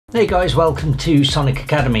Hey guys, welcome to Sonic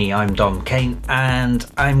Academy. I'm Kane, and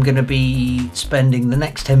I'm going to be spending the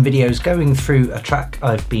next 10 videos going through a track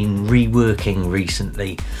I've been reworking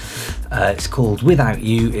recently. It's called Without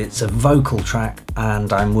You. It's a vocal track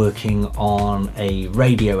and I'm working on a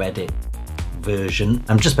radio edit version.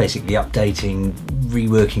 I'm just basically updating,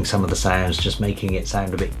 reworking some of the sounds, just making it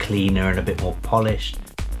sound a bit cleaner and a bit more polished.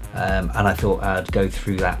 And I thought I'd go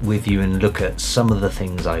through that with you and look at some of the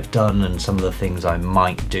things I've done and some of the things I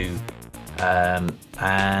might do.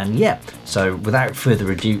 And yeah, so without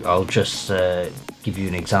further ado, I'll just give you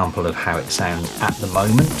an example of how it sounds at the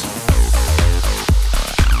moment.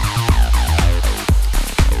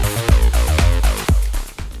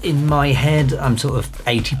 In my head, I'm sort of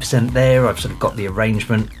 80% there. I've sort of got the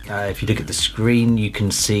arrangement. If you look at the screen, you can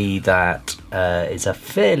see that it's a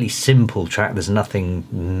fairly simple track. There's nothing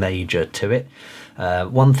major to it.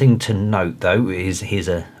 One thing to note though is here's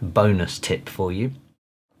a bonus tip for you.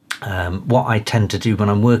 What I tend to do when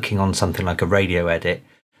I'm working on something like a radio edit,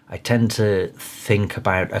 I tend to think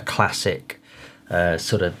about a classic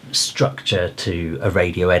sort of structure to a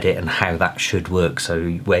radio edit and how that should work. So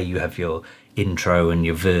where you have your intro and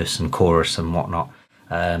your verse and chorus and whatnot.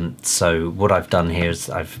 So what I've done here is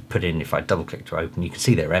I've put in, if I double click to open, you can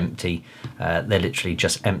see they're empty. They're literally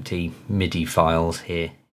just empty MIDI files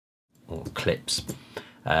here, or clips,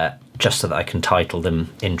 just so that I can title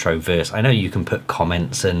them intro, verse. I know you can put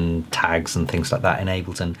comments and tags and things like that in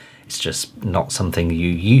Ableton. It's just not something you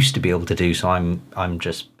used to be able to do, so I'm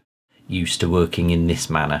just used to working in this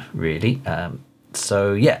manner, really.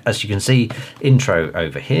 So yeah, as you can see, intro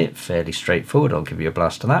over here, fairly straightforward. I'll give you a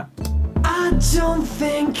blast of that. I don't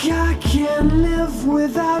think I can live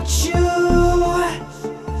without you.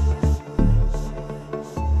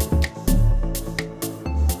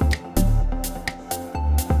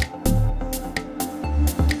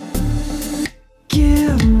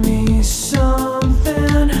 Give me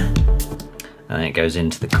something. And it goes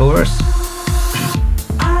into the chorus.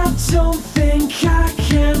 I don't think I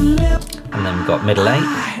can live. And then we've got middle A.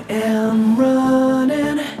 I am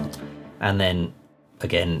running. And then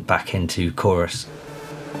again back into chorus.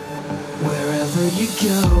 Wherever you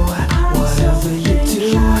go, whatever you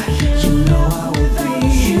do, you know I will be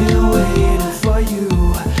here waiting for you.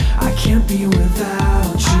 I can't be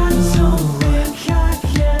without you.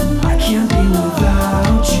 I can't be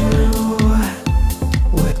without you.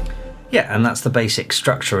 Yeah, and that's the basic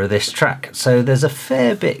structure of this track. So there's a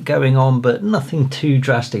fair bit going on, but nothing too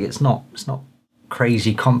drastic. It's not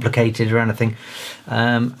crazy complicated or anything.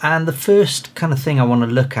 And the first kind of thing I want to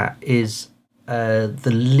look at is the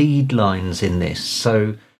lead lines in this.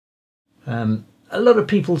 So a lot of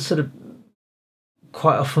people sort of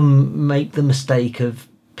quite often make the mistake of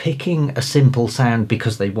picking a simple sound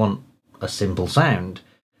because they want a simple sound,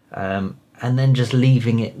 and then just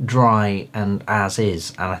leaving it dry and as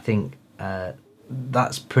is. And I think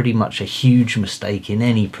that's pretty much a huge mistake in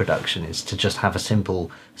any production, is to just have a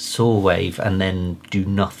simple saw wave and then do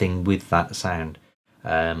nothing with that sound.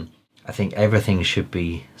 I think everything should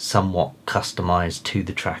be somewhat customized to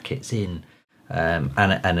the track it's in. And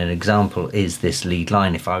an example is this lead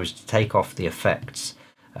line. If I was to take off the effects,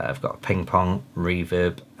 I've got a ping pong,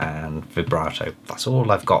 reverb and vibrato. That's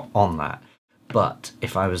all I've got on that. But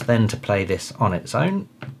if I was then to play this on its own,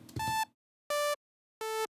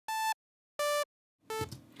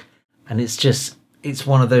 and it's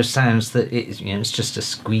one of those sounds that it's just a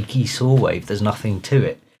squeaky saw wave. There's nothing to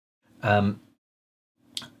it.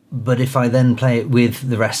 But if I then play it with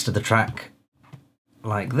the rest of the track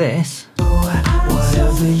like this,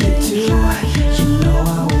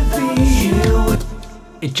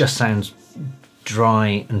 it just sounds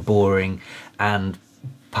dry and boring. And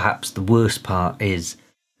perhaps the worst part is,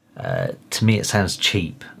 to me, it sounds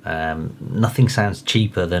cheap. Nothing sounds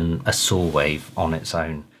cheaper than a saw wave on its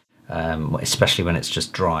own. Especially when it's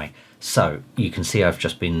just dry. So you can see I've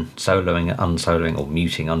just been soloing, unsoloing, or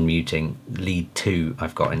muting, unmuting. Lead 2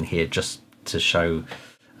 I've got in here just to show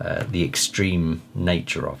the extreme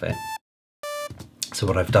nature of it. So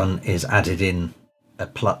what I've done is added in a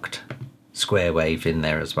plucked square wave in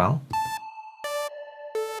there as well.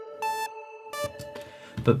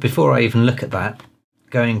 But before I even look at that,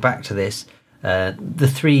 going back to this, the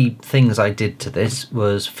three things I did to this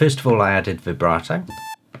was, first of all, I added vibrato.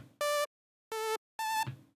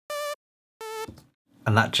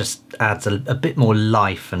 And that just adds a bit more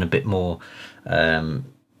life and a bit more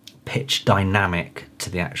pitch dynamic to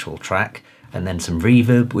the actual track. And then some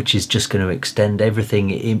reverb, which is just going to extend everything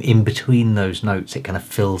in between those notes. It kind of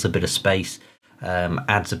fills a bit of space,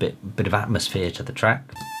 adds a bit of atmosphere to the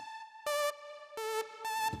track.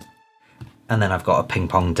 And then I've got a ping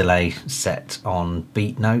pong delay set on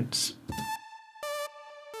beat notes.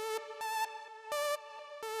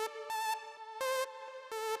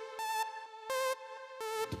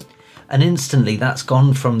 And instantly that's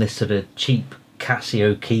gone from this sort of cheap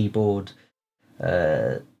Casio keyboard,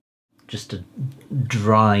 just a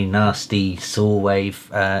dry, nasty saw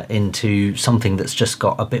wave, into something that's just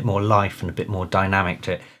got a bit more life and a bit more dynamic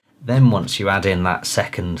to it. Then once you add in that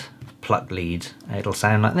second plucked lead, it'll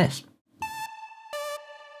sound like this.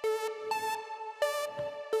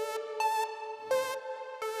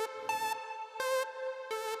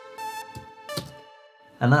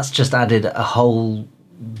 And that's just added a whole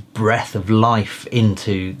breath of life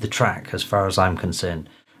into the track as far as I'm concerned.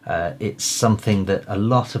 It's something that a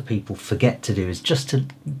lot of people forget to do, is just to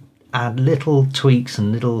add little tweaks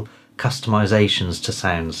and little customizations to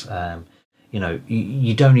sounds. You know,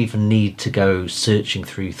 you don't even need to go searching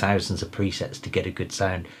through thousands of presets to get a good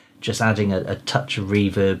sound. Just adding a touch of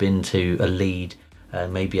reverb into a lead,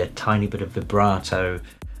 maybe a tiny bit of vibrato,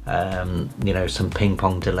 you know, some ping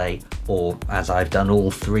pong delay, or as I've done,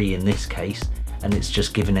 all three in this case, and it's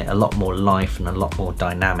just given it a lot more life and a lot more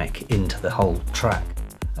dynamic into the whole track.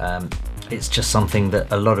 It's just something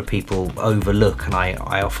that a lot of people overlook, and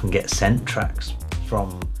I often get sent tracks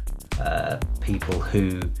from people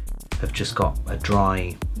who have just got a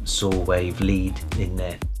dry saw wave lead in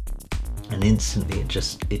there, and instantly it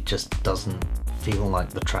just doesn't feel like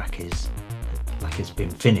the track is like it's been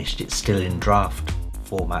finished. It's still in draft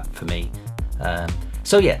format for me.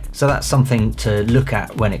 So yeah, so that's something to look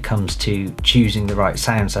at when it comes to choosing the right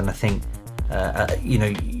sounds. And I think you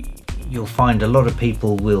know, you'll find a lot of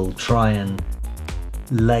people will try and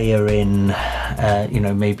layer in you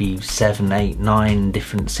know, maybe 7, 8, 9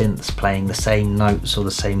 different synths playing the same notes or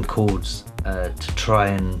the same chords to try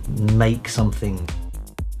and make something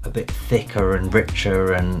a bit thicker and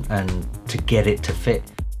richer and to get it to fit.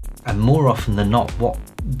 And more often than not, what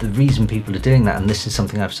the reason people are doing that, and this is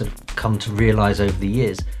something I've sort of come to realize over the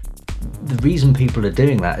years, the reason people are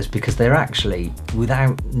doing that is because they're actually,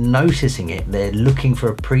 without noticing it, they're looking for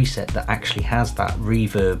a preset that actually has that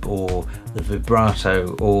reverb or the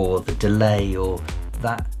vibrato or the delay or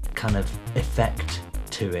that kind of effect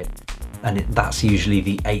to it, and that's usually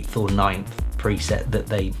the 8th or 9th preset that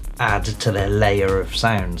they add to their layer of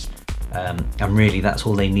sounds. And really that's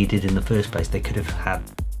all they needed in the first place. They could have had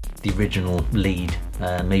the original lead,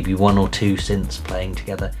 maybe 1 or 2 synths playing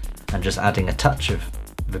together, and just adding a touch of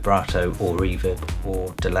vibrato or reverb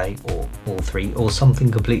or delay, or all three, or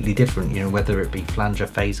something completely different, you know, whether it be flanger,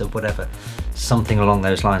 phaser, whatever, something along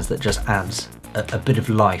those lines that just adds a bit of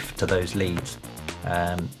life to those leads.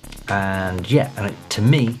 And yeah, and to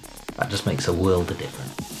me that just makes a world of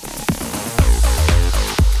difference.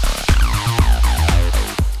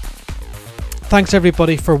 Thanks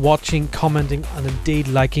everybody for watching, commenting and indeed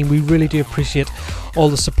liking. We really do appreciate all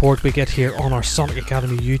the support we get here on our Sonic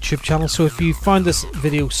Academy YouTube channel. So if you found this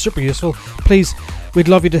video super useful, please, we'd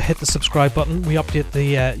love you to hit the subscribe button. We update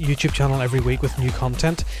the YouTube channel every week with new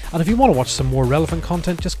content, and if you want to watch some more relevant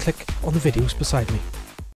content, just click on the videos beside me.